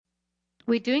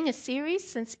We're doing a series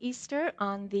since Easter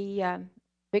on the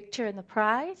victor and the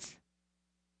prize.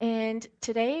 And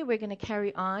today we're going to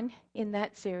carry on in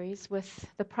that series with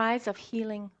the prize of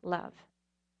healing love.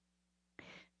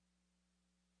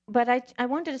 But I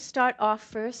wanted to start off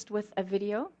first with a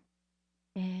video.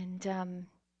 And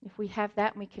if we have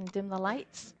that and we can dim the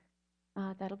lights,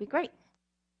 that'll be great.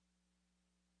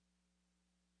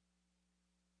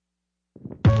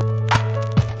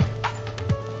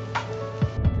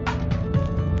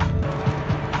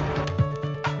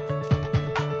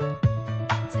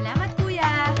 Salamat,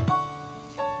 Kuya!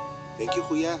 Thank you,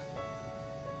 Kuya.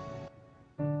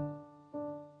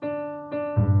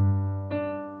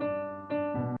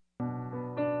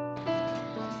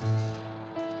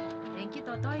 Thank you,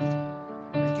 Totoy.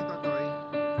 Thank you, Totoy.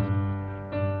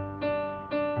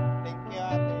 Thank you,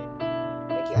 ate.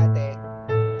 Thank you, ate.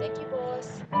 Thank you,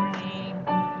 boss. Morning.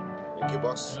 Thank you,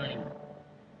 boss.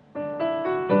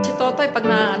 Si Totoy, pag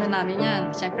naano namin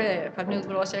yan, siyempre, pag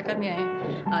nag-grocery kami,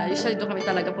 usually doon kami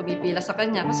talaga pumipila sa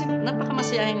kanya kasi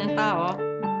napakamasayahin ng tao.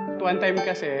 One time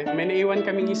kasi, may naiwan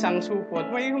kaming isang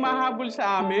supot. May humahabol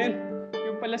sa amin.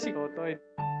 Yung pala si Totoy.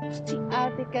 Si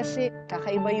ate kasi,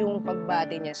 kakaiba yung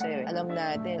pagbati niya sa'yo. Alam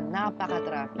natin,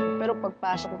 napaka-traffic. Pero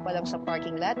pagpasok mo pa lang sa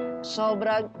parking lot,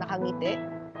 sobrang nakangiti.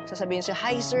 Sasabihin siya,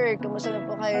 "Hi sir, kamusta na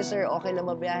po kayo sir? Okay lang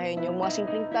mabiyahin niyo." Mga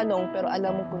simpleng tanong, pero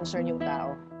alam mo concern yung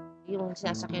tao. Yung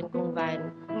sinasakyan kong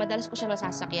van, madalas ko siya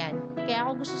nasasakyan. Kaya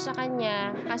ako gusto sa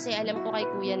kanya kasi alam ko kay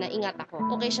kuya na ingat ako.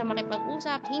 Okay siya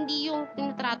makipag-usap, hindi yung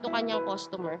tinatrato kanyang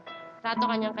customer,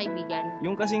 trato kanyang kaibigan.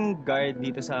 Yung kasing guard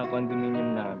dito sa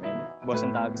condominium namin, boss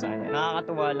ang tawag sa kanya,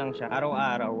 nakakatuwa lang siya.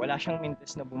 Araw-araw, wala siyang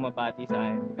mintes na bumabati sa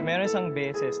akin. Meron isang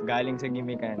beses, galing sa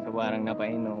gimikan, so parang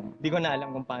napainom. Di ko na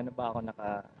alam kung paano pa ako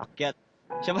nakaakyat.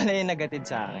 Siya pala yung nagatid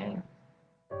sa akin.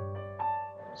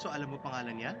 So alam mo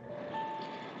pangalan niya?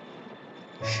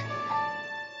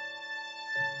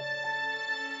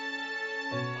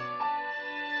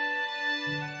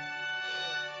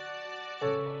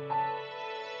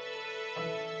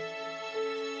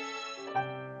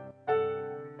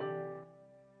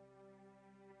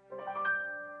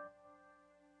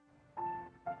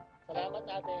 Salamat,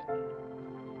 ate.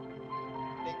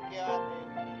 Thank you, ate.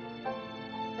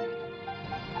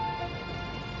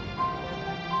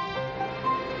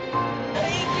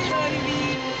 Thank you,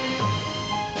 Jollibee!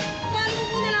 Paano mo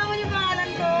po nalaman yung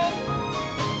pangalan ko?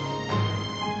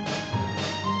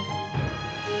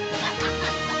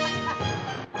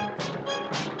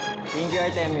 Thank you,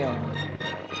 Artemio.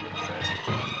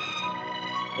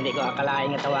 Hindi ko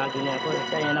akalain nga tawagin niya ako.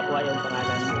 Kaya nakuha yung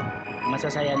pangalan mo.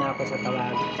 Masasaya na ako sa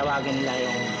tawagin nila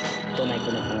yung tunay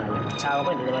ko na pangalan. Asawa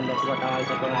ko, hindi naman ako tawag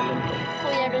sa pangalan ko.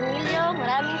 Kuya Ronilio,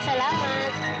 maraming salamat.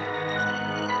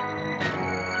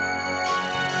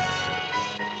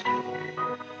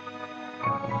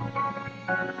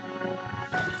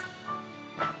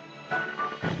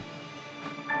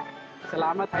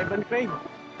 Salamat, Ivan Craig.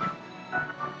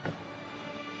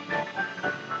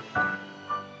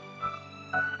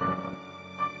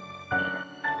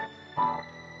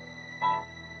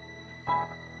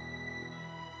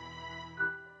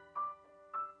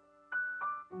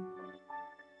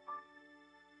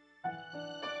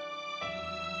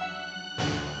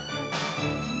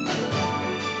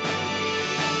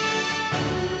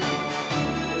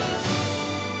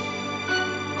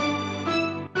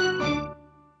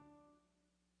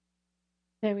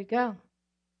 There we go.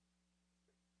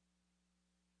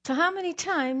 So, how many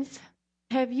times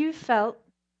have you felt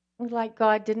like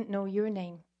God didn't know your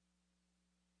name?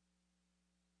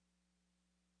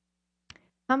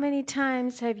 How many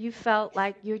times have you felt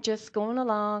like you're just going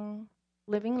along,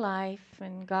 living life,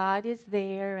 and God is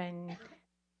there and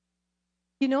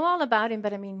you know all about him,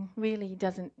 but I mean, really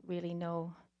doesn't really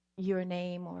know your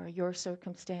name or your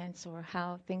circumstance or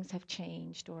how things have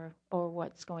changed or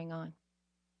what's going on?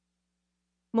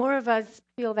 More of us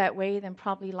feel that way than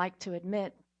probably like to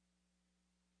admit.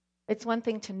 It's one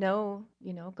thing to know,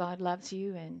 God loves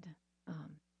you and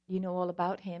you know all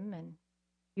about him and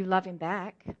you love him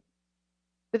back.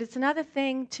 But it's another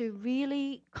thing to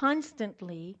really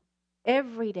constantly,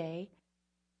 every day,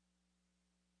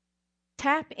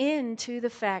 tap into the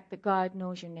fact that God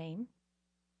knows your name,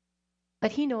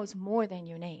 but he knows more than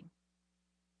your name.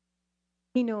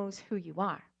 He knows who you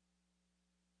are.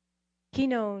 He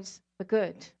knows the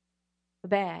good, the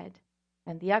bad,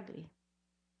 and the ugly.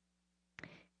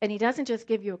 And he doesn't just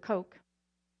give you a Coke.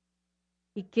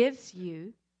 He gives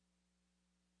you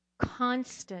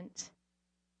constant,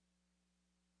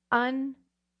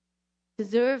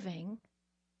 undeserving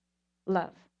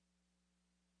love.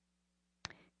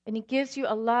 And he gives you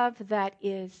a love that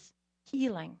is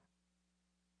healing.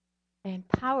 and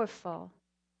powerful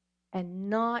and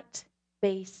not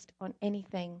based on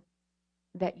anything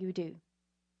that you do.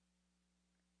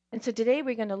 And so today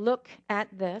we're going to look at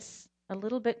this a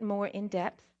little bit more in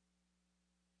depth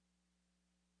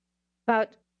about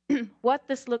what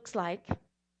this looks like.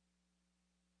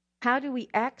 How do we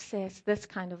access this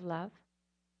kind of love?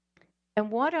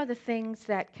 And what are the things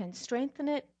that can strengthen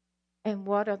it? And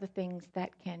what are the things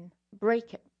that can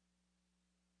break it?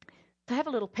 So I have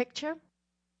a little picture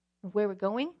of where we're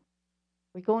going.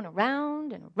 We're going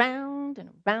around and around and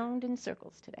around in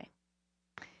circles today.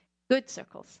 Good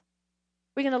circles.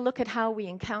 We're going to look at how we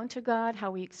encounter God,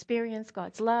 how we experience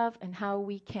God's love, and how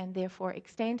we can therefore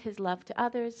extend his love to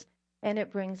others. And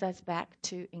it brings us back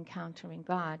to encountering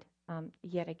God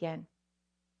yet again.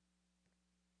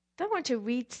 So I want to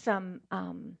read some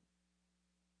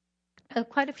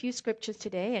quite a few scriptures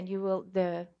today, and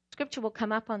the scripture will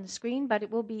come up on the screen, but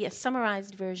it will be a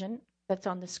summarized version that's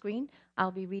on the screen.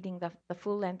 I'll be reading the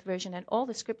full-length version, and all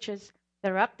the scriptures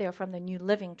that are up there from the New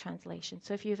Living Translation.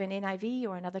 So if you have an NIV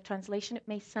or another translation, it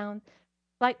may sound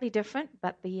slightly different,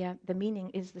 but the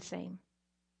meaning is the same.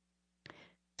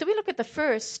 So we look at the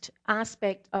first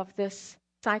aspect of this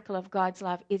cycle of God's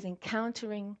love is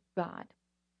encountering God.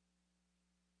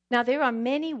 Now, there are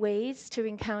many ways to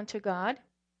encounter God.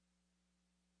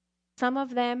 Some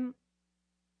of them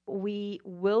we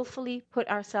willfully put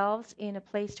ourselves in a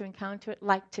place to encounter it,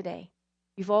 like today.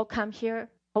 You've all come here,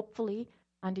 hopefully,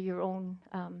 under your own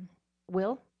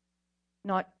will,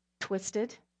 not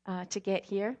twisted to get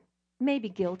here. Maybe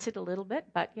guilted a little bit,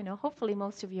 but hopefully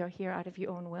most of you are here out of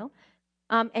your own will.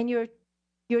 And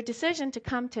your decision to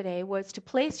come today was to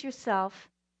place yourself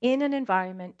in an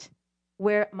environment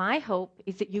where my hope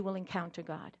is that you will encounter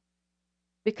God.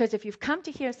 Because if you've come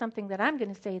to hear something that I'm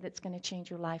going to say that's going to change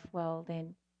your life, well,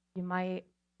 then you might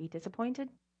be disappointed.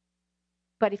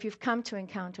 But if you've come to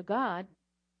encounter God,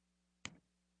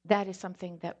 that is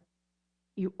something that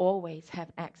you always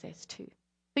have access to.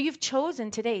 So you've chosen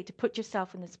today to put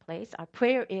yourself in this place. Our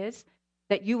prayer is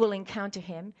that you will encounter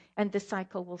him and this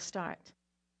cycle will start.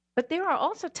 But there are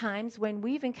also times when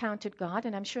we've encountered God,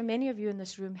 and I'm sure many of you in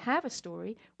this room have a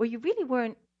story where you really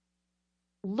weren't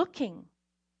looking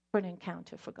for an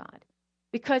encounter for God.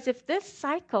 Because if this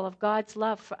cycle of God's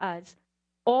love for us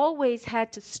always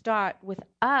had to start with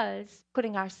us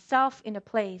putting ourselves in a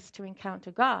place to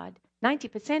encounter God,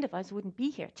 90% of us wouldn't be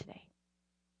here today.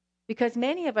 Because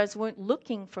many of us weren't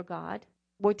looking for God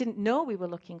or didn't know we were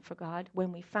looking for God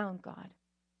when we found God.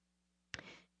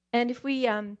 And if we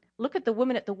look at the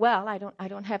woman at the well, I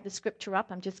don't have the scripture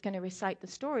up. I'm just going to recite the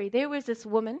story. There was this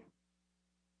woman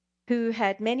who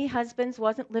had many husbands,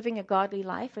 wasn't living a godly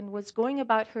life, and was going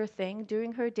about her thing,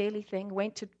 doing her daily thing,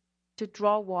 went to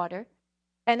draw water,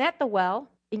 and at the well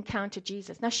encountered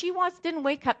Jesus. Now didn't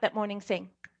wake up that morning saying,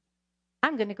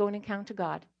 I'm going to go and encounter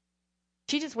God.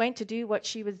 She just went to do what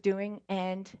she was doing,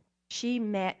 and she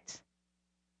met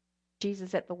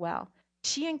Jesus at the well.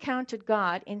 She encountered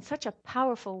God in such a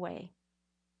powerful way.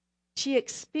 She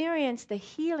experienced the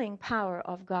healing power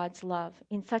of God's love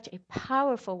in such a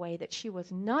powerful way that she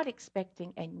was not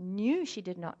expecting and knew she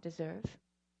did not deserve,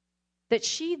 that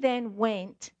she then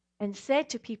went and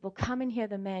said to people, come and hear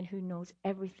the man who knows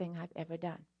everything I've ever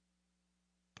done.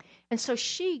 And so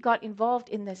she got involved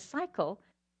in this cycle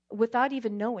without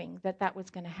even knowing that that was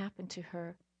going to happen to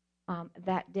her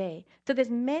that day. So there's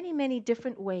many, many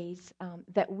different ways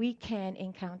that we can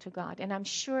encounter God. And I'm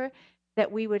sure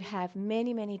that we would have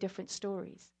many, many different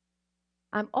stories.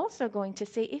 I'm also going to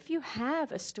say, if you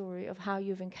have a story of how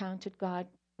you've encountered God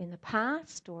in the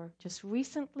past or just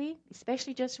recently,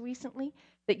 especially just recently,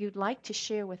 that you'd like to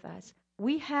share with us,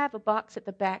 we have a box at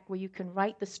the back where you can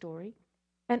write the story.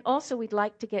 And also we'd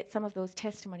like to get some of those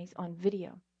testimonies on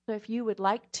video. So if you would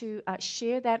like to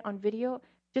share that on video,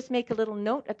 just make a little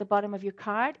note at the bottom of your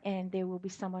card and there will be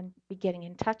someone be getting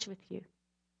in touch with you.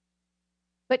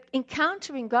 But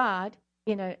encountering God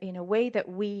in a way that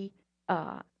we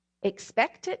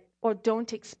expect it or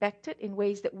don't expect it, in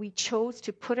ways that we chose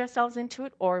to put ourselves into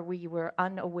it or we were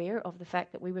unaware of the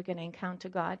fact that we were going to encounter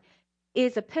God,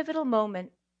 is a pivotal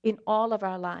moment in all of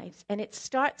our lives. And it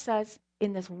starts us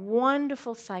in this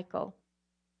wonderful cycle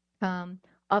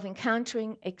of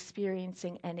encountering,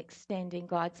 experiencing, and extending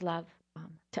God's love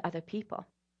to other people.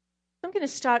 So I'm going to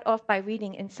start off by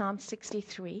reading in Psalm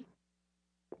 63.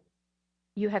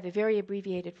 You have a very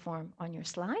abbreviated form on your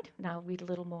slide, and I'll read a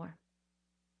little more.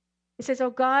 It says, "O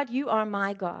God, you are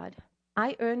my God.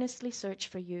 I earnestly search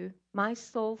for you. My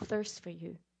soul thirsts for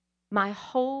you. My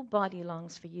whole body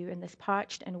longs for you in this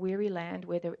parched and weary land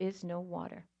where there is no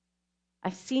water.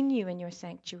 I've seen you in your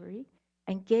sanctuary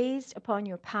and gazed upon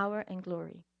your power and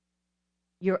glory.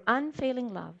 Your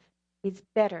unfailing love is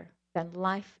better than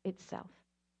life itself.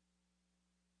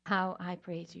 How I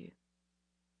praise you.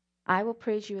 I will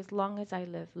praise you as long as I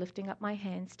live, lifting up my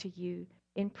hands to you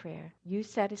in prayer. You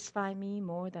satisfy me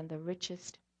more than the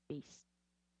richest feast.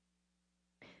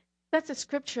 That's a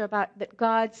scripture about that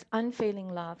God's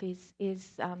unfailing love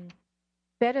is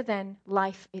better than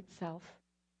life itself.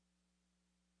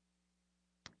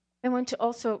 I want to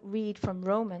also read from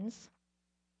Romans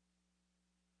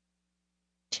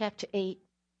chapter 8.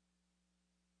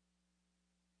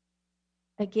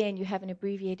 Again, you have an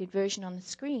abbreviated version on the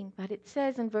screen, but it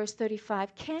says in verse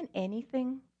 35, can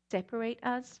anything separate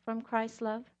us from Christ's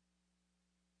love?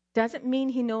 Doesn't mean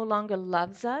he no longer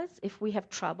loves us if we have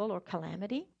trouble or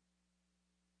calamity,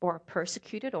 or are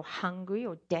persecuted or hungry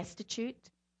or destitute,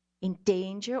 in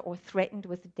danger or threatened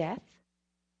with death.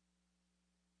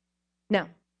 No.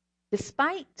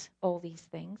 Despite all these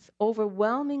things,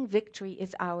 overwhelming victory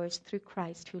is ours through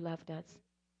Christ who loved us.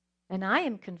 And I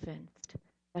am convinced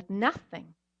that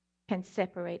nothing can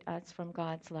separate us from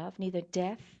God's love, neither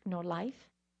death nor life,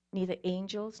 neither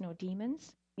angels nor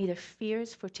demons, neither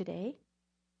fears for today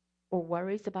or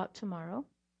worries about tomorrow.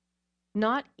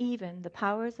 Not even the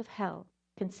powers of hell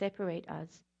can separate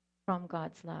us from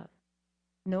God's love.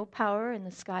 No power in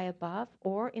the sky above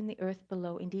or in the earth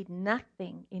below, indeed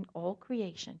nothing in all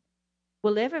creation,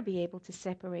 will ever be able to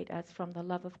separate us from the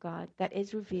love of God that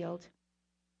is revealed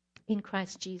in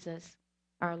Christ Jesus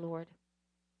our Lord.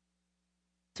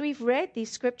 So we've read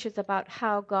these scriptures about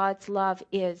how God's love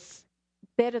is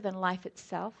better than life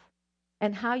itself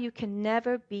and how you can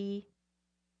never be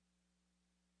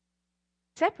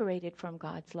separated from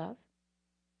God's love,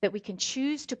 that we can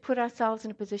choose to put ourselves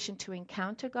in a position to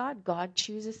encounter God. God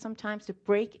chooses sometimes to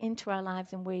break into our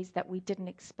lives in ways that we didn't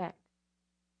expect.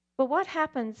 But what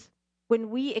happens when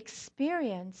we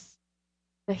experience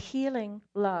the healing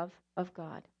love of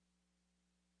God?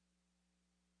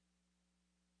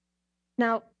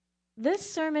 Now,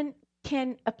 this sermon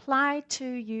can apply to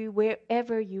you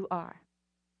wherever you are.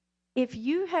 If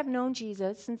you have known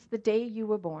Jesus since the day you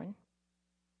were born,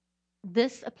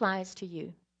 this applies to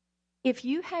you. If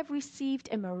you have received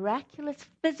a miraculous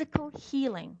physical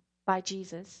healing by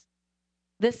Jesus,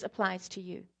 this applies to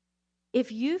you.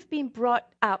 If you've been brought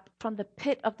up from the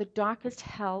pit of the darkest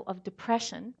hell of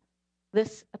depression,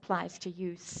 this applies to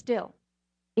you still.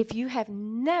 If you have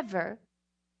never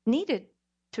needed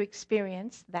to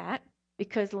experience that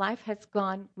because life has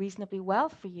gone reasonably well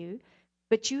for you,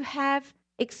 but you have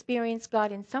experienced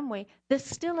God in some way, this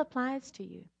still applies to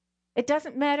you. It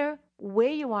doesn't matter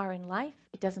where you are in life.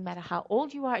 It doesn't matter how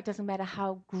old you are. It doesn't matter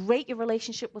how great your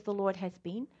relationship with the Lord has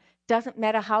been. It doesn't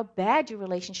matter how bad your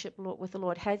relationship with the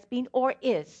Lord has been or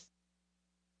is,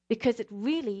 because it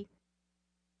really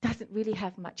doesn't really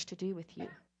have much to do with you.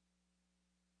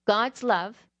 God's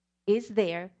love is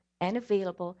there and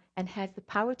available and has the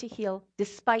power to heal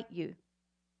despite you.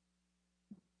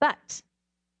 But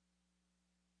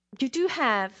you do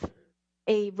have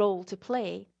a role to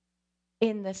play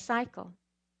in this cycle.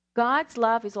 God's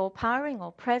love is all-powering,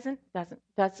 all-present,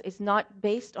 is not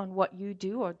based on what you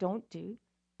do or don't do.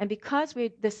 And because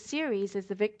this series is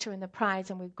the victor and the prize,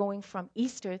 and we're going from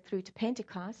Easter through to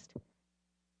Pentecost,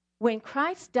 when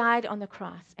Christ died on the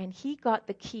cross and he got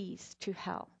the keys to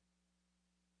hell,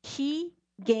 he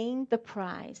gained the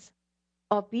prize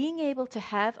of being able to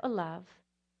have a love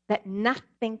that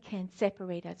nothing can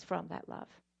separate us from that love.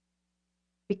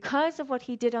 Because of what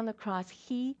he did on the cross,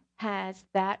 he has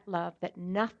that love that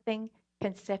nothing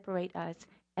can separate us,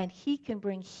 and he can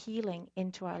bring healing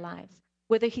into our lives.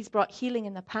 Whether he's brought healing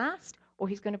in the past or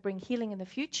he's going to bring healing in the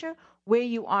future, where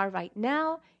you are right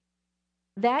now,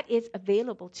 that is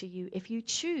available to you if you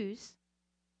choose.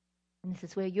 And this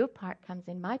is where your part comes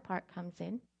in, my part comes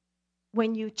in,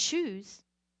 when you choose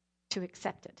to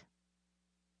accept it.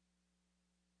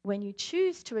 When you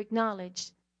choose to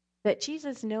acknowledge that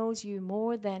Jesus knows you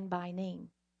more than by name.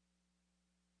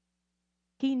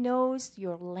 He knows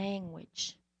your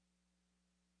language.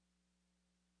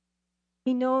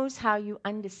 He knows how you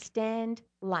understand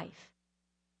life.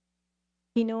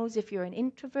 He knows if you're an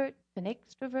introvert, an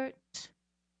extrovert,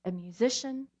 a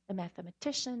musician, a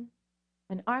mathematician,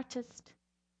 an artist.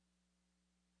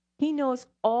 He knows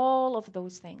all of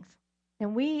those things.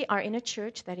 And we are in a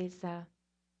church that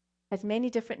has many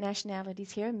different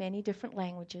nationalities here, many different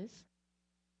languages.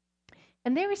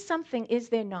 And there is something, is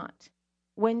there not,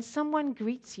 when someone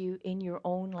greets you in your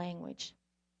own language.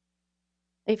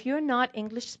 If you're not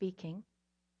English speaking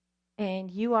and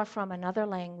you are from another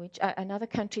language, another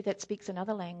country that speaks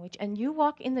another language, and you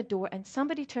walk in the door and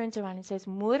somebody turns around and says,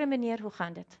 "Moere meneer, hoe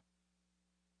gaan dit?"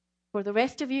 For the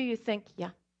rest of you, you think,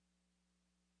 yeah.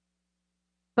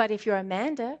 But if you're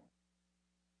Amanda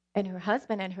and her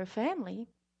husband and her family,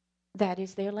 that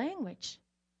is their language.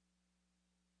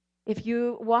 If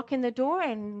you walk in the door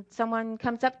and someone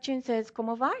comes up to you and says,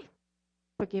 "Como vai?"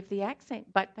 Forgive the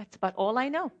accent, but that's about all I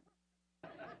know.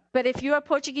 But if you are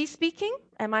Portuguese speaking,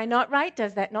 am I not right?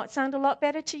 Does that not sound a lot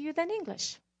better to you than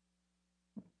English?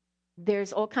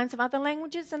 There's all kinds of other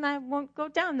languages, and I won't go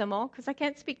down them all because I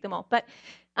can't speak them all. But,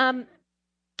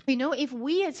 if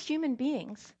we as human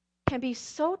beings can be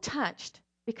so touched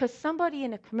because somebody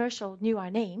in a commercial knew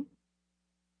our name,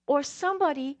 or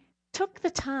somebody took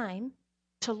the time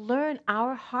to learn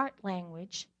our heart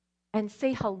language and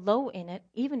say hello in it,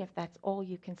 even if that's all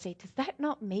you can say, does that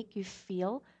not make you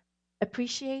feel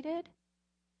appreciated?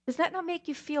 Does that not make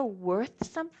you feel worth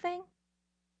something?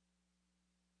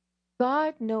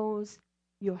 God knows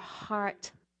your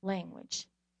heart language.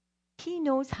 He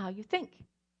knows how you think.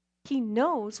 He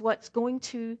knows what's going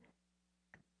to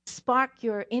spark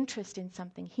your interest in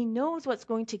something. He knows what's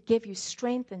going to give you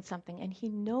strength in something, and he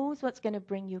knows what's going to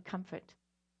bring you comfort.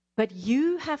 But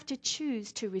you have to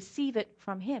choose to receive it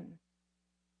from him.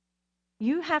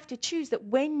 You have to choose that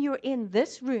when you're in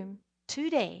this room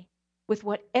today, with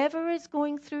whatever is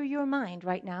going through your mind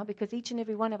right now, because each and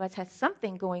every one of us has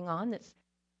something going on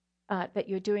that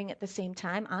you're doing at the same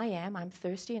time. I'm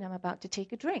thirsty and I'm about to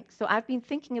take a drink. So I've been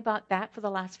thinking about that for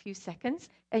the last few seconds,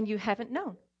 and you haven't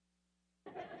known.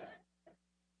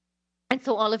 And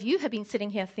so all of you have been sitting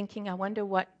here thinking, I wonder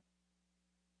what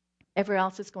ever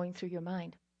else is going through your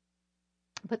mind.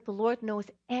 But the Lord knows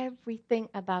everything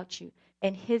about you,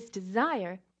 and his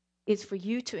desire is for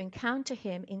you to encounter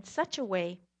him in such a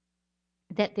way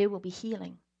that there will be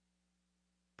healing.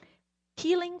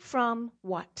 Healing from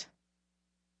what?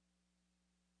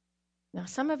 Now,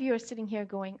 some of you are sitting here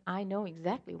going, I know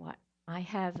exactly what. I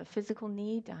have a physical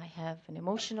need, I have an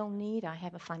emotional need, I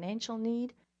have a financial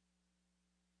need.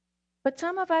 But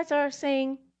some of us are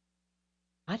saying,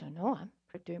 I don't know, I'm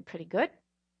doing pretty good.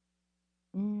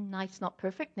 Life's not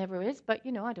perfect, never is, but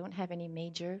I don't have any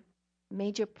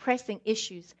major pressing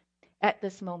issues at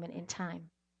this moment in time.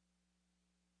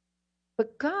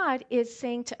 But God is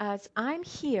saying to us, I'm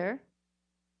here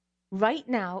right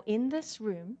now in this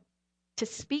room to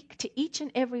speak to each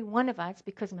and every one of us,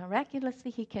 because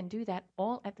miraculously he can do that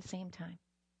all at the same time.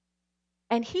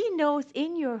 And he knows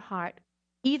in your heart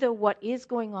either what is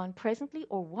going on presently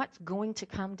or what's going to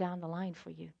come down the line for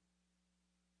you.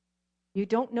 You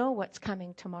don't know what's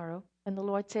coming tomorrow. And the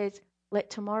Lord says, let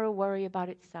tomorrow worry about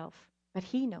itself. But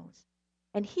he knows.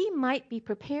 And he might be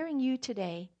preparing you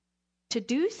today to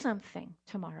do something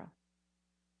tomorrow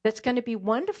that's going to be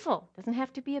wonderful. Doesn't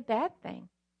have to be a bad thing.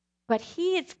 But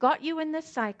he has got you in this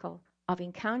cycle of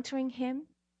encountering him,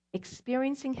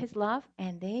 experiencing his love,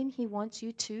 and then he wants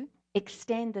you to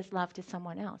extend this love to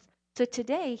someone else. So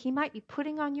today, he might be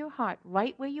putting on your heart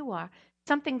right where you are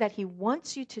something that he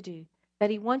wants you to do, that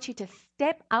he wants you to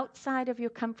step outside of your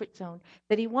comfort zone,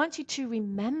 that he wants you to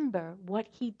remember what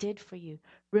he did for you.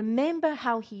 Remember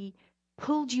how he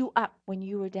pulled you up when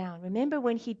you were down. Remember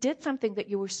when he did something that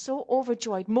you were so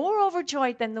overjoyed, more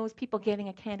overjoyed than those people getting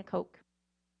a can of Coke.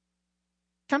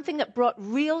 Something that brought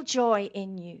real joy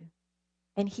in you.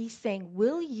 And he's saying,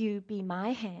 will you be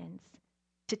my hands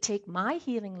to take my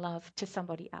healing love to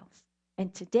somebody else?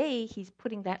 And today he's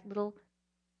putting that little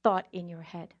thought in your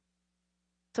head.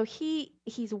 So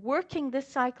he's working this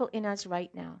cycle in us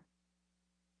right now.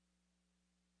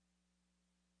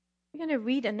 We're going to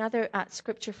read another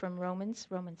scripture from Romans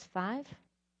 5.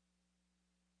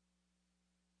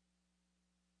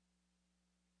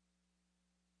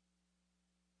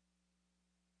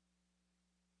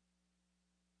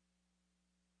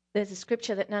 There's a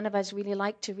scripture that none of us really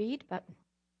like to read, but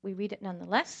we read it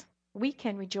nonetheless. We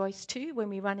can rejoice too when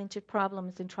we run into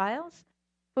problems and trials,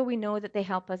 for we know that they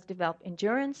help us develop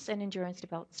endurance, and endurance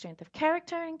develops strength of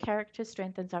character, and character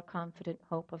strengthens our confident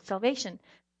hope of salvation.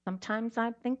 Sometimes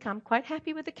I think I'm quite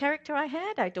happy with the character I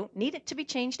had. I don't need it to be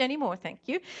changed anymore, thank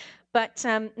you. But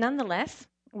nonetheless,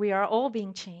 we are all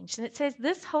being changed. And it says,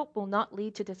 this hope will not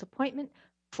lead to disappointment,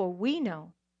 for we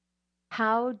know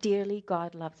how dearly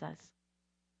God loves us.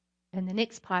 And the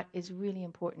next part is really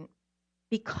important,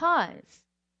 because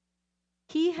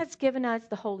he has given us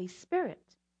the Holy Spirit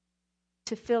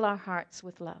to fill our hearts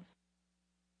with love.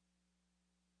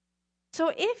 So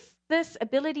if this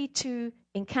ability to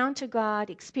encounter God,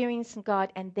 experience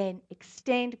God, and then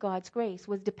extend God's grace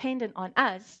was dependent on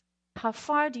us, how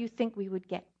far do you think we would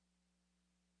get?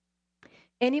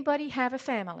 Anybody have a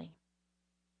family?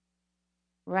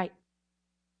 Right.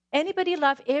 Anybody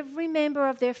love every member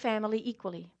of their family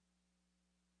equally?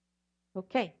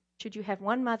 Okay. Should you have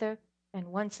one mother, and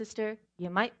one sister, you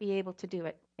might be able to do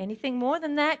it. Anything more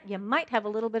than that, you might have a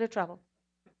little bit of trouble.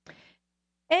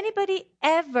 Anybody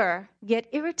ever get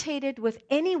irritated with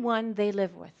anyone they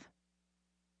live with?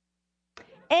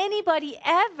 Anybody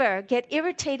ever get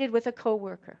irritated with a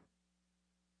coworker?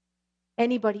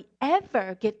 Anybody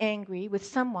ever get angry with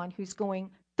someone who's going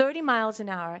 30 miles an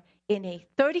hour in a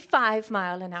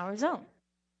 35-mile-an-hour zone?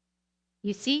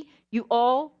 You see, you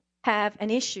all have an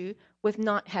issue with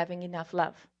not having enough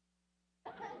love.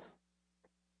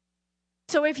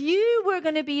 So if you were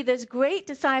going to be this great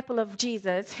disciple of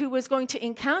Jesus who was going to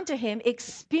encounter him,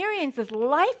 experience this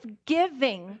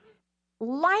life-giving,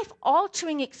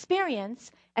 life-altering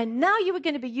experience, and now you were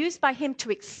going to be used by him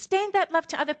to extend that love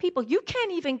to other people, you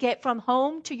can't even get from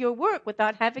home to your work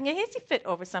without having a hissy fit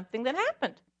over something that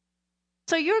happened.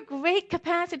 So your great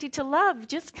capacity to love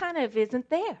just kind of isn't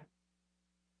there.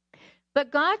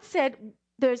 But God said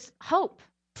there's hope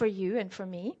for you and for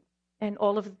me, and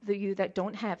all of you that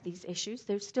don't have these issues.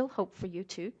 There's still hope for you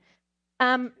too.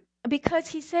 Because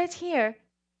he says here,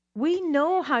 we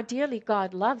know how dearly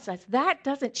God loves us. That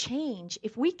doesn't change.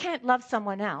 If we can't love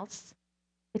someone else,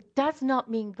 it does not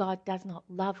mean God does not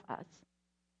love us.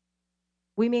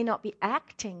 We may not be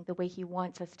acting the way he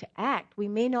wants us to act. We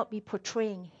may not be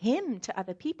portraying him to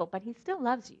other people, but he still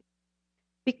loves you.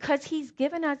 Because he's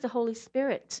given us the Holy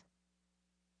Spirit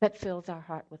that fills our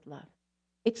heart with love.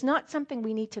 It's not something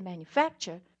we need to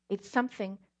manufacture. It's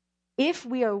something, if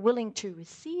we are willing to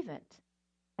receive it,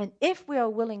 and if we are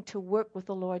willing to work with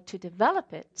the Lord to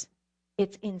develop it,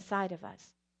 it's inside of us.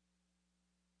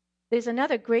 There's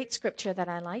another great scripture that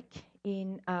I like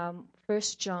in 1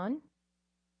 John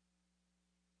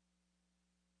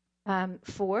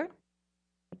 4.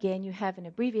 Again, you have an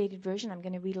abbreviated version. I'm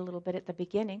going to read a little bit at the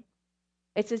beginning.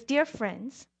 It says, "Dear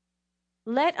friends,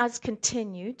 let us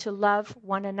continue to love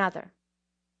one another."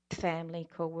 Family,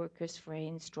 co-workers,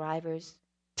 friends, drivers,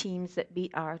 teams that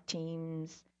beat our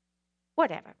teams,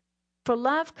 whatever. For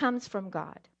love comes from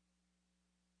God.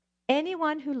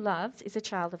 Anyone who loves is a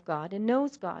child of God and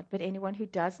knows God, but anyone who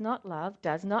does not love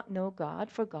does not know God,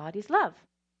 for God is love.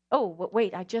 Oh, but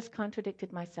wait, I just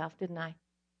contradicted myself, didn't I?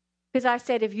 Because I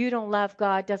said if you don't love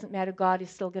God, doesn't matter, God is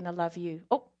still going to love you.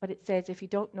 Oh, but it says if you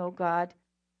don't know God,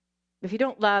 if you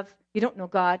don't love, you don't know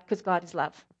God, because God is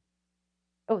love.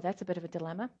 Oh, that's a bit of a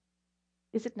dilemma.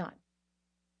 Is it not?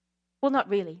 Well, not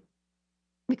really,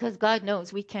 because God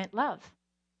knows we can't love.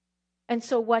 And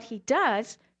so what he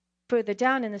does, further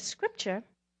down in the scripture,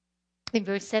 in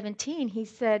verse 17, he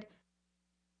said,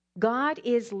 God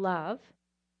is love,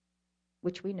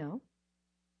 which we know.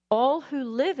 All who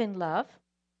live in love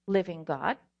live in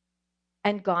God,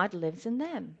 and God lives in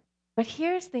them. But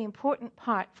here's the important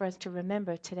part for us to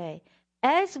remember today.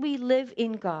 As we live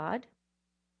in God,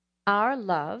 our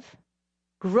love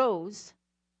grows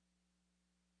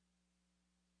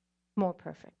more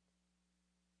perfect.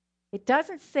 It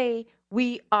doesn't say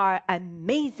we are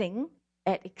amazing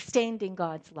at extending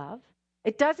God's love.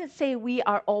 It doesn't say we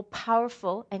are all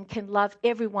powerful and can love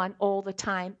everyone all the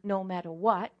time, no matter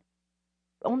what.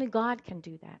 Only God can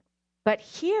do that. But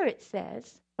here it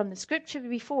says, from the scripture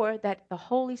before, that the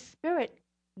Holy Spirit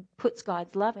puts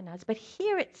God's love in us. But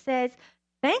here it says,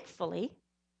 thankfully,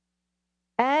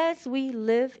 as we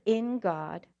live in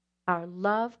God, our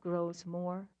love grows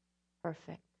more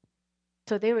perfect.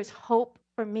 So there is hope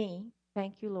for me.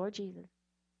 Thank you, Lord Jesus.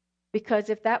 Because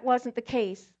if that wasn't the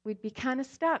case, we'd be kind of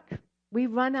stuck. We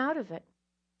run out of it.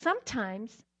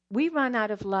 Sometimes we run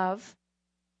out of love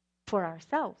for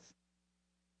ourselves.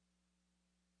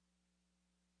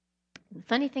 The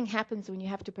funny thing happens when you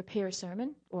have to prepare a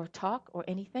sermon or talk or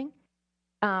anything.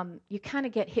 You kind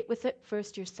of get hit with it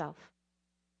first yourself.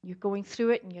 You're going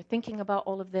through it and you're thinking about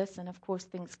all of this, and of course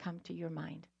things come to your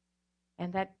mind.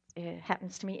 And that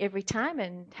happens to me every time,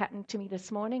 and happened to me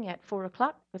this morning at 4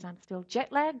 o'clock because I'm still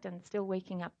jet lagged and still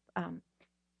waking up in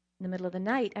the middle of the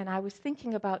night. And I was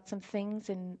thinking about some things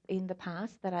in the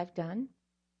past that I've done,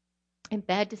 and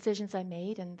bad decisions I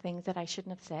made, and things that I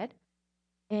shouldn't have said.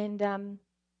 And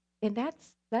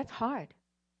that's hard.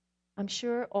 I'm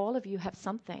sure all of you have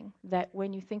something that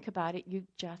when you think about it, you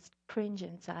just cringe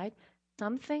inside.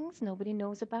 Some things nobody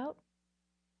knows about,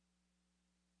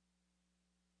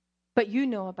 but you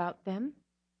know about them,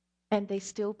 and they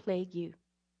still plague you.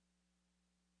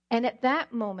 And at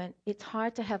that moment, it's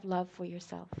hard to have love for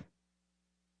yourself.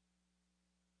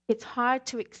 It's hard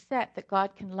to accept that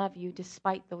God can love you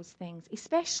despite those things,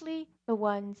 especially the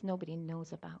ones nobody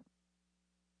knows about.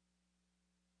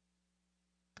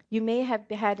 You may have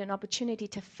had an opportunity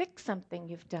to fix something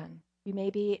you've done. You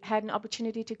maybe had an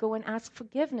opportunity to go and ask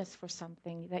forgiveness for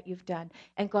something that you've done,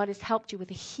 and God has helped you with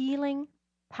the healing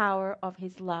power of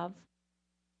his love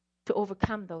to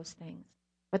overcome those things.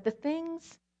 But the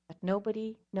things that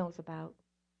nobody knows about,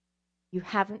 you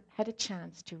haven't had a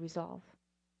chance to resolve.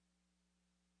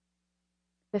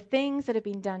 The things that have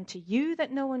been done to you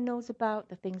that no one knows about,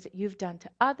 the things that you've done to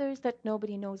others that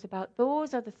nobody knows about,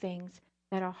 those are the things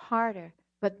that are harder.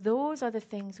 But those are the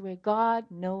things where God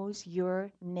knows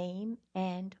your name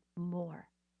and more.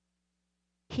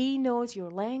 He knows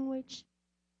your language.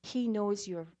 He knows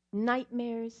your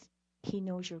nightmares. He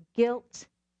knows your guilt.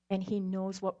 And He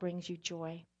knows what brings you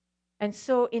joy. And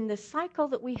so in the cycle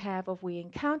that we have of we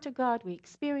encounter God, we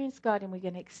experience God, and we're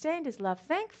going to extend His love,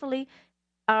 thankfully,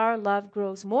 our love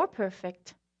grows more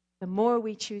perfect the more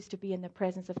we choose to be in the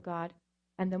presence of God.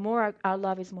 And the more our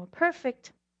love is more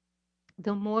perfect,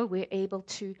 the more we're able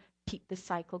to keep the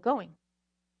cycle going.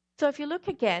 So if you look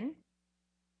again,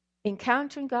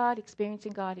 encountering God,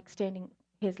 experiencing God, extending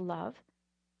His love,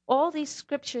 all these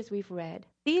scriptures we've read,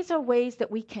 these are ways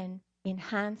that we can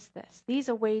enhance this. These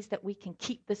are ways that we can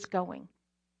keep this going.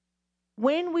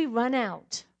 When we run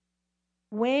out,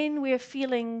 when we're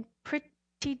feeling pretty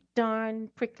darn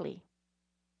prickly,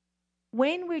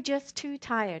 when we're just too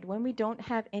tired, when we don't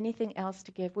have anything else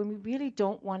to give, when we really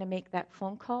don't want to make that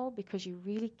phone call because you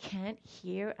really can't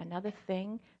hear another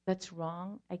thing that's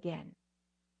wrong again,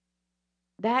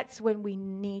 that's when we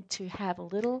need to have a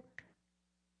little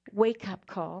wake-up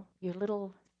call, your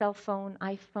little cell phone,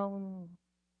 iPhone,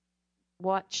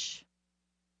 watch,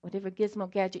 whatever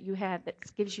gizmo gadget you have that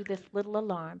gives you this little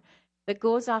alarm that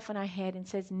goes off in our head and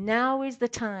says, now is the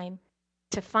time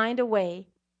to find a way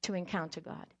to encounter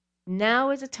God. Now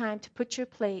is the time to put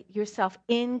yourself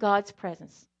in God's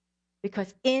presence,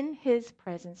 because in His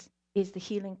presence is the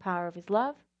healing power of His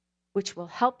love, which will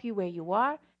help you where you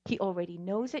are. He already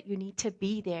knows it. You need to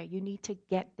be there. You need to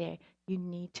get there. You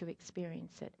need to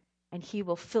experience it. And He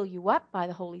will fill you up by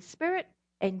the Holy Spirit,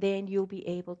 and then you'll be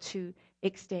able to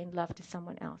extend love to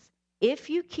someone else. If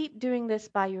you keep doing this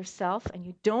by yourself and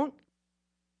you don't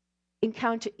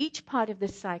encounter each part of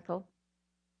this cycle,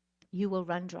 you will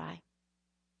run dry.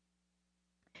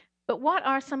 But what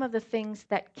are some of the things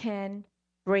that can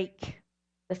break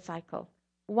the cycle?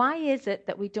 Why is it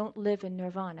that we don't live in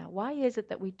nirvana? Why is it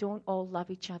that we don't all love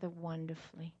each other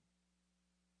wonderfully?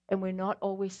 And we're not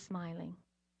always smiling.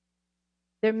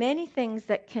 There are many things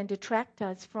that can detract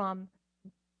us from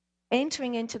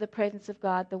entering into the presence of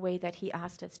God the way that He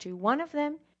asked us to. One of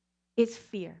them is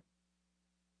fear.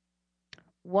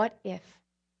 What if?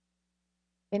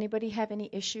 Anybody have any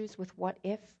issues with what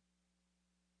if?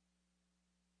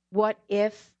 What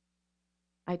if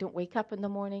I don't wake up in the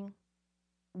morning?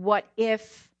 What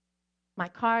if my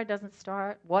car doesn't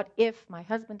start? What if my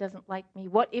husband doesn't like me?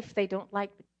 What if they don't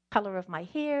like the color of my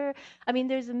hair? I mean,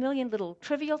 there's a million little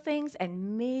trivial things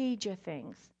and major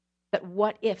things that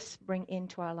what ifs bring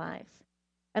into our lives.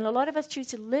 And a lot of us choose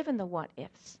to live in the what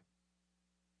ifs.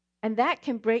 And that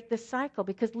can break the cycle,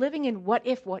 because living in what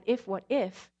if,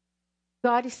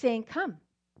 God is saying, come,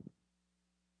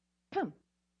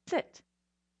 sit,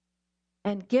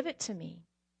 and give it to me.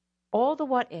 All the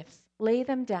what ifs, lay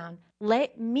them down.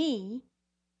 Let me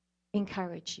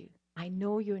encourage you. I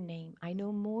know your name. I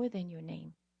know more than your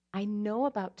name. I know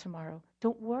about tomorrow.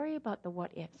 Don't worry about the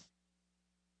what ifs.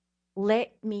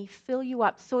 Let me fill you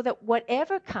up so that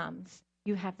whatever comes,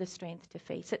 you have the strength to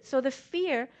face it. So the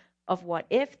fear of what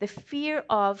if, the fear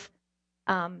of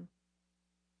I'm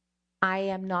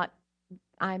not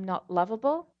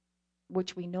lovable,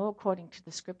 which we know according to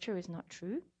the scripture is not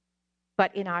true.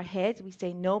 But in our heads, we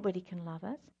say nobody can love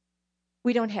us.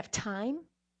 We don't have time.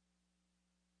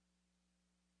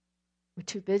 We're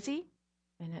too busy,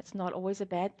 and it's not always a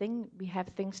bad thing. We have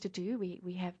things to do.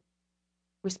 We have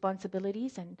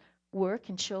responsibilities and work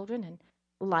and children and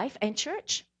life and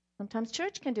church. Sometimes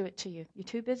church can do it to you. You're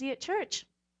too busy at church.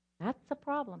 That's a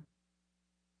problem.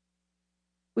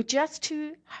 We're just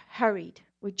too hurried.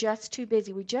 We're just too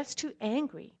busy. We're just too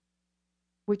angry.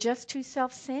 We're just too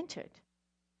self-centered.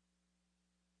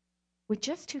 We're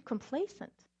just too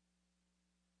complacent.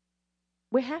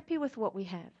 We're happy with what we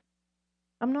have.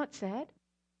 I'm not sad.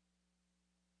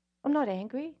 I'm not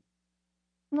angry.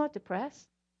 I'm not depressed.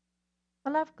 I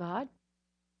love God.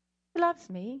 He loves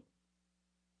me.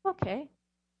 Okay.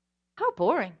 How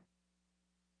boring.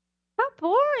 How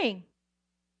boring.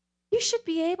 You should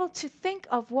be able to think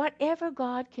of whatever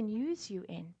God can use you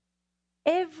in.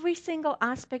 Every single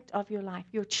aspect of your life,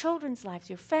 your children's lives,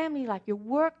 your family life, your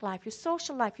work life, your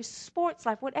social life, your sports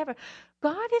life, whatever.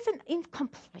 God isn't in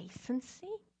complacency.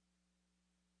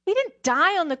 He didn't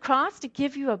die on the cross to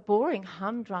give you a boring,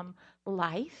 humdrum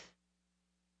life.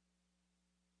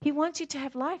 He wants you to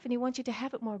have life, and He wants you to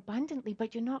have it more abundantly,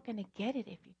 but you're not going to get it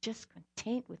if you're just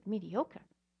content with mediocre.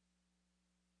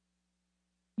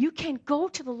 You can go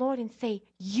to the Lord and say,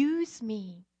 use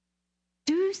me.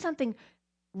 Do something.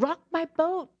 Rock my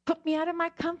boat. Put me out of my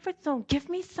comfort zone. Give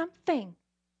me something.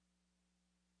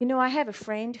 You know, I have a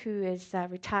friend who is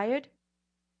retired.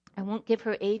 I won't give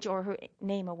her age or her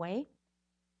name away.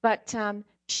 But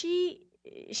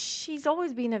she's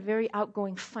always been a very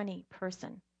outgoing, funny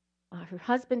person. Her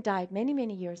husband died many,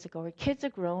 many years ago. Her kids are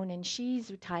grown and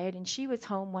she's retired. And she was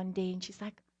home one day and she's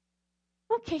like,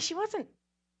 okay, she wasn't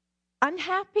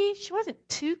unhappy. She wasn't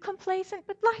too complacent,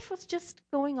 but life was just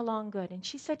going along good. And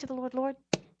she said to the Lord, Lord,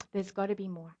 there's got to be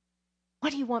more.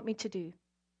 What do you want me to do?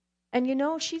 And you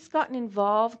know, she's gotten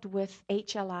involved with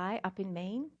HLI up in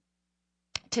Maine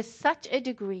to such a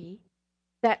degree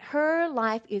that her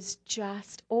life is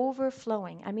just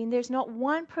overflowing. I mean, there's not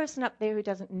one person up there who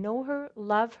doesn't know her,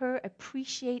 love her,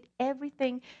 appreciate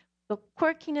everything, the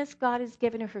quirkiness God has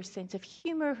given her, her sense of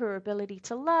humor, her ability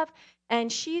to love.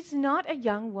 And she's not a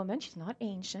young woman. She's not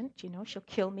ancient. You know, she'll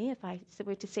kill me if I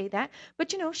were to say that.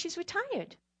 But, you know, she's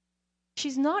retired.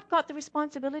 She's not got the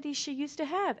responsibilities she used to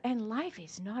have. And life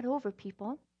is not over,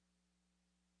 people.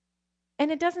 And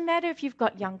it doesn't matter if you've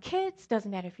got young kids, doesn't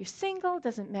matter if you're single,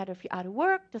 doesn't matter if you're out of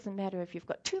work, doesn't matter if you've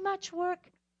got too much work.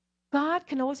 God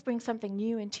can always bring something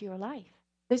new into your life.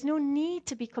 There's no need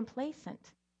to be complacent,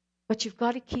 but you've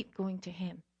got to keep going to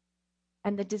Him.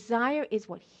 And the desire is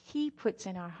what He puts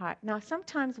in our heart. Now,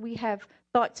 sometimes we have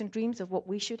thoughts and dreams of what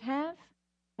we should have,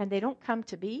 and they don't come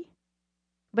to be.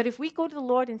 But if we go to the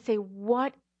Lord and say,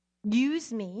 what,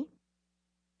 use me,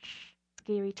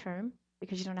 scary term,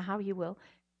 because you don't know how you will,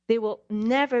 there will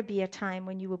never be a time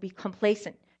when you will be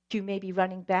complacent. You may be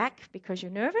running back because you're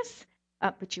nervous,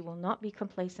 but you will not be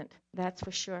complacent. That's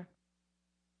for sure.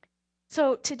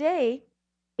 So today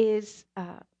is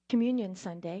Communion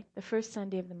Sunday, the first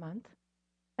Sunday of the month.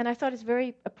 And I thought it's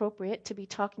very appropriate to be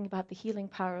talking about the healing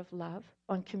power of love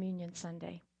on Communion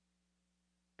Sunday.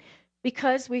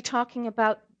 Because we're talking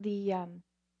about the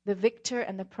victor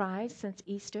and the prize since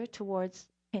Easter towards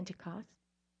Pentecost.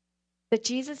 That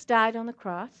Jesus died on the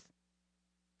cross,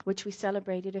 which we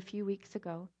celebrated a few weeks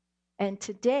ago. And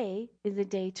today is a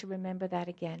day to remember that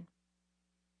again.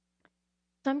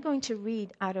 So I'm going to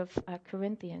read out of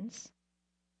Corinthians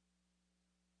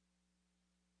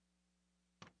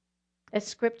a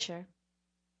scripture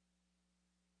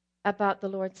about the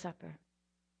Lord's Supper.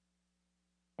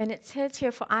 And it says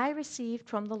here, for I received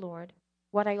from the Lord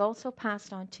what I also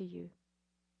passed on to you.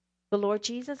 The Lord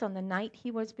Jesus, on the night he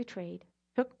was betrayed,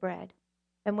 took bread,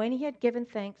 and when he had given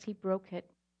thanks, he broke it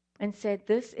and said,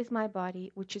 this is my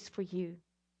body, which is for you.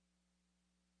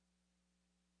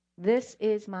 This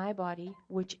is my body,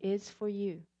 which is for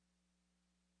you.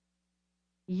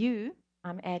 You,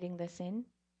 I'm adding this in,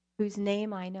 whose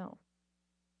name I know,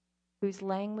 whose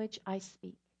language I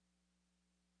speak.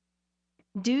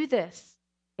 Do this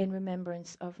in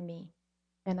remembrance of me.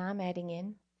 And I'm adding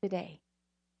in today.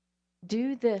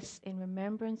 Do this in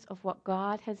remembrance of what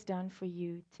God has done for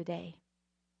you today.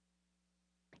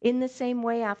 In the same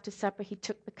way, after supper, he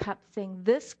took the cup, saying,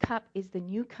 this cup is the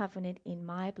new covenant in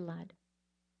my blood.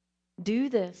 Do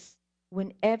this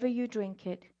whenever you drink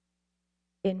it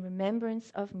in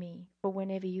remembrance of me. For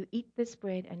whenever you eat this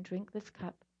bread and drink this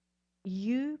cup,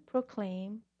 you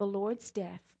proclaim the Lord's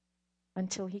death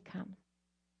until he comes.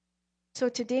 So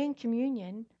today in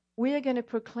communion, we are going to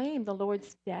proclaim the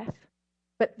Lord's death,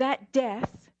 but that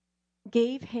death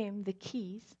gave him the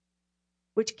keys,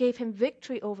 which gave him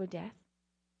victory over death,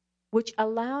 which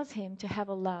allows him to have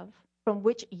a love from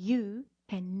which you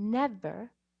can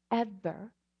never, ever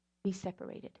be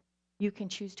separated. You can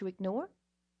choose to ignore,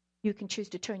 you can choose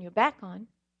to turn your back on,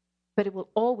 but it will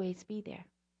always be there.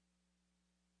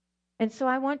 And so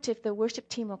I want to, if the worship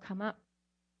team will come up,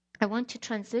 I want to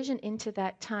transition into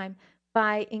that time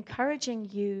by encouraging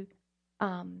you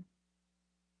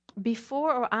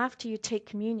before or after you take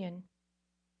communion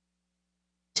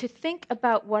to think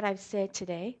about what I've said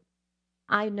today.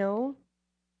 I know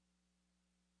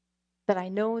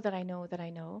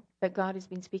that God has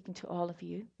been speaking to all of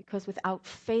you, because without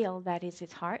fail, that is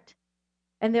his heart.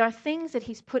 And there are things that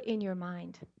he's put in your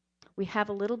mind. We have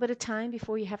a little bit of time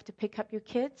before you have to pick up your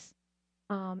kids.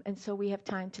 And so we have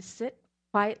time to sit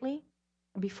quietly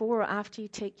before or after you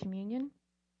take communion.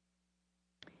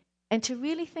 And to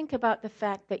really think about the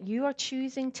fact that you are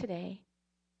choosing today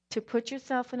to put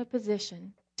yourself in a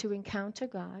position to encounter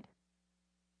God,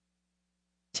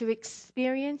 to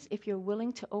experience, if you're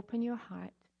willing to open your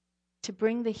heart, to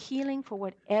bring the healing for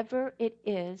whatever it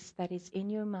is that is in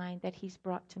your mind that he's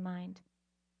brought to mind.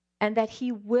 And that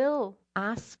he will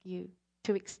ask you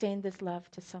to extend this love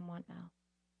to someone else.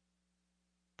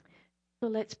 So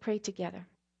let's pray together.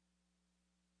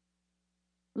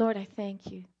 Lord, I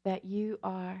thank you that you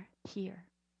are here.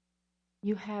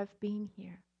 You have been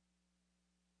here.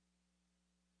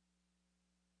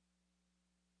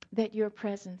 That your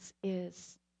presence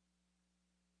is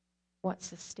what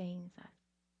sustains us.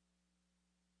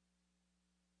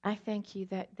 I thank you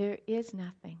that there is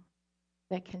nothing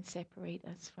that can separate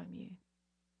us from you.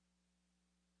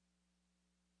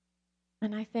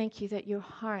 And I thank you that your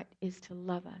heart is to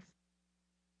love us,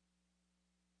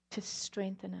 to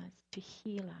strengthen us, to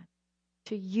heal us,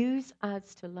 to use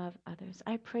us to love others.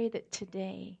 I pray that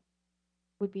today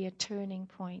would be a turning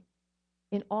point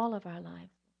in all of our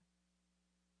lives.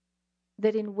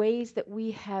 That in ways that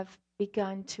we have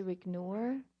begun to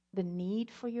ignore the need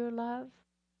for your love,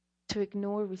 to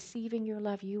ignore receiving your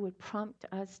love, you would prompt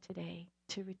us today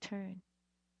to return,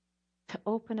 to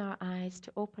open our eyes,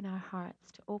 to open our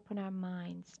hearts, to open our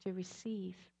minds, to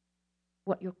receive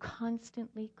what you're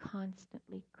constantly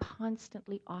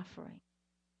offering.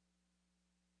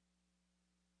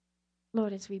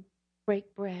 Lord, as we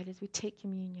break bread, as we take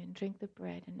communion, drink the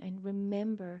bread, and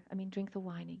remember, drink the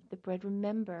wine, eat the bread,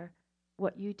 remember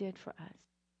what you did for us.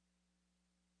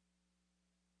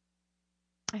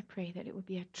 I pray that it would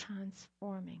be a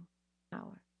transforming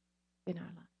power in our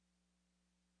lives.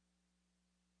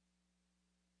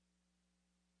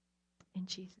 In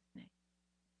Jesus' name.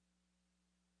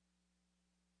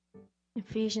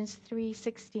 Ephesians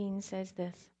 3:16 says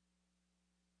this.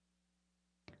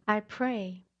 I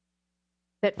pray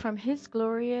that from his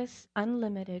glorious,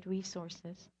 unlimited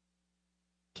resources,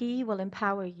 he will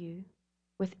empower you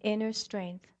with inner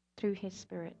strength through his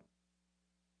Spirit.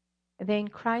 Then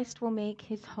Christ will make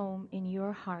his home in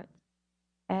your heart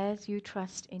as you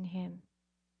trust in him.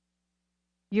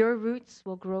 Your roots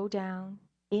will grow down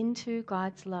into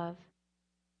God's love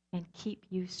and keep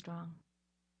you strong.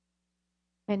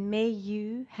 And may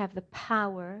you have the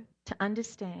power to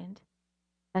understand,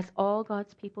 as all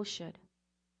God's people should,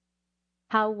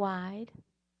 how wide,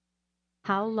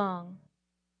 how long,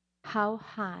 how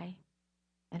high,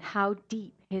 and how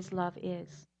deep his love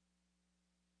is.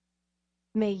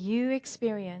 May you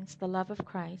experience the love of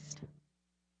Christ,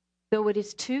 though it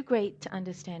is too great to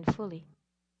understand fully.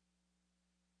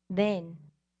 Then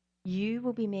you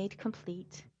will be made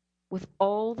complete with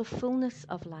all the fullness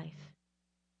of life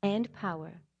and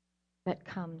power that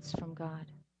comes from God.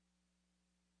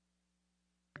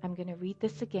 I'm going to read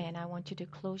this again. I want you to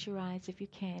close your eyes if you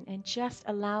can and just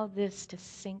allow this to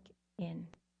sink in.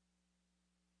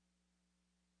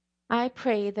 I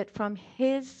pray that from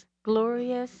his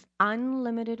glorious,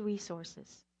 unlimited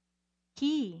resources,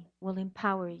 he will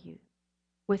empower you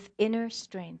with inner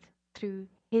strength through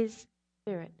his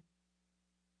Spirit.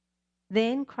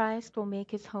 Then Christ will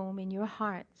make his home in your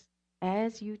hearts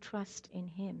as you trust in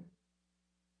him.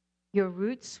 Your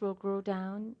roots will grow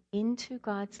down into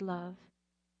God's love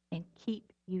and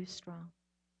keep you strong.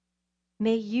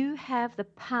 May you have the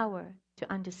power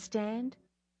to understand,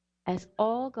 as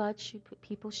all God's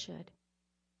people should,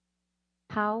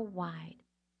 how wide,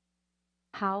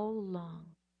 how long,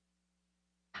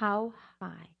 how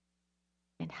high,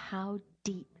 and how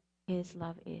deep his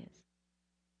love is.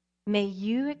 May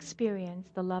you experience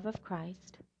the love of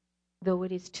Christ, though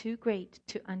it is too great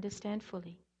to understand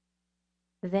fully.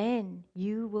 Then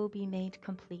you will be made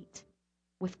complete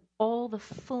with all the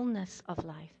fullness of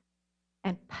life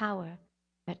and power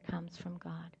that comes from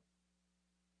God.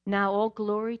 Now all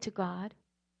glory to God,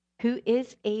 who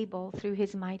is able through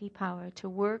his mighty power to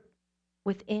work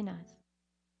within us,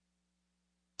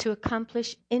 to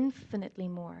accomplish infinitely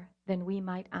more than we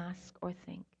might ask or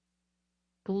think.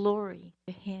 Glory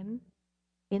to him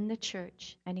in the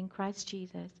church and in Christ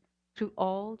Jesus through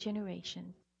all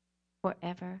generations,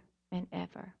 forever and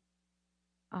ever.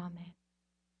 Amen.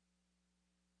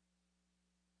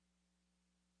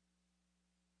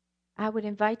 I would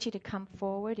invite you to come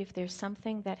forward if there's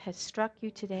something that has struck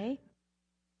you today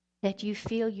that you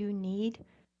feel you need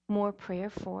more prayer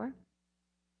for,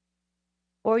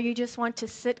 or you just want to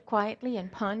sit quietly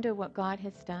and ponder what God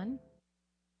has done.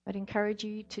 I'd encourage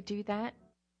you to do that.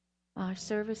 Our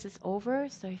service is over,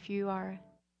 so if you are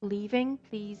leaving,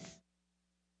 please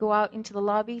go out into the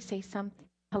lobby, say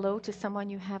hello to someone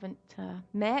you haven't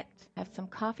met, have some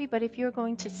coffee. But if you're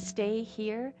going to stay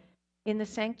here in the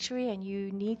sanctuary and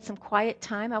you need some quiet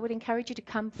time, I would encourage you to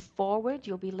come forward.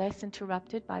 You'll be less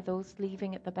interrupted by those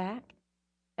leaving at the back.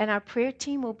 And our prayer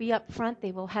team will be up front.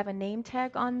 They will have a name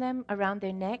tag on them around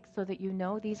their neck so that you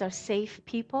know these are safe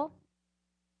people.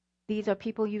 These are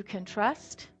people you can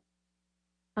trust.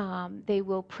 They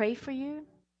will pray for you.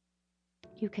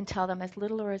 You can tell them as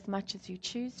little or as much as you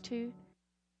choose to.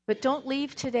 But don't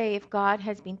leave today if God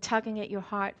has been tugging at your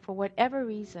heart for whatever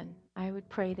reason. I would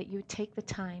pray that you would take the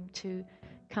time to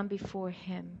come before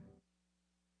Him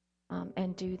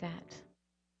and do that.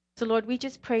 So, Lord, we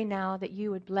just pray now that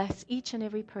you would bless each and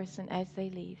every person as they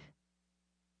leave.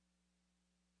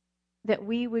 That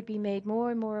we would be made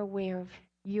more and more aware of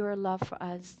your love for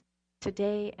us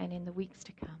today and in the weeks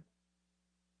to come.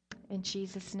 In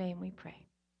Jesus' name we pray.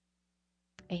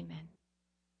 Amen.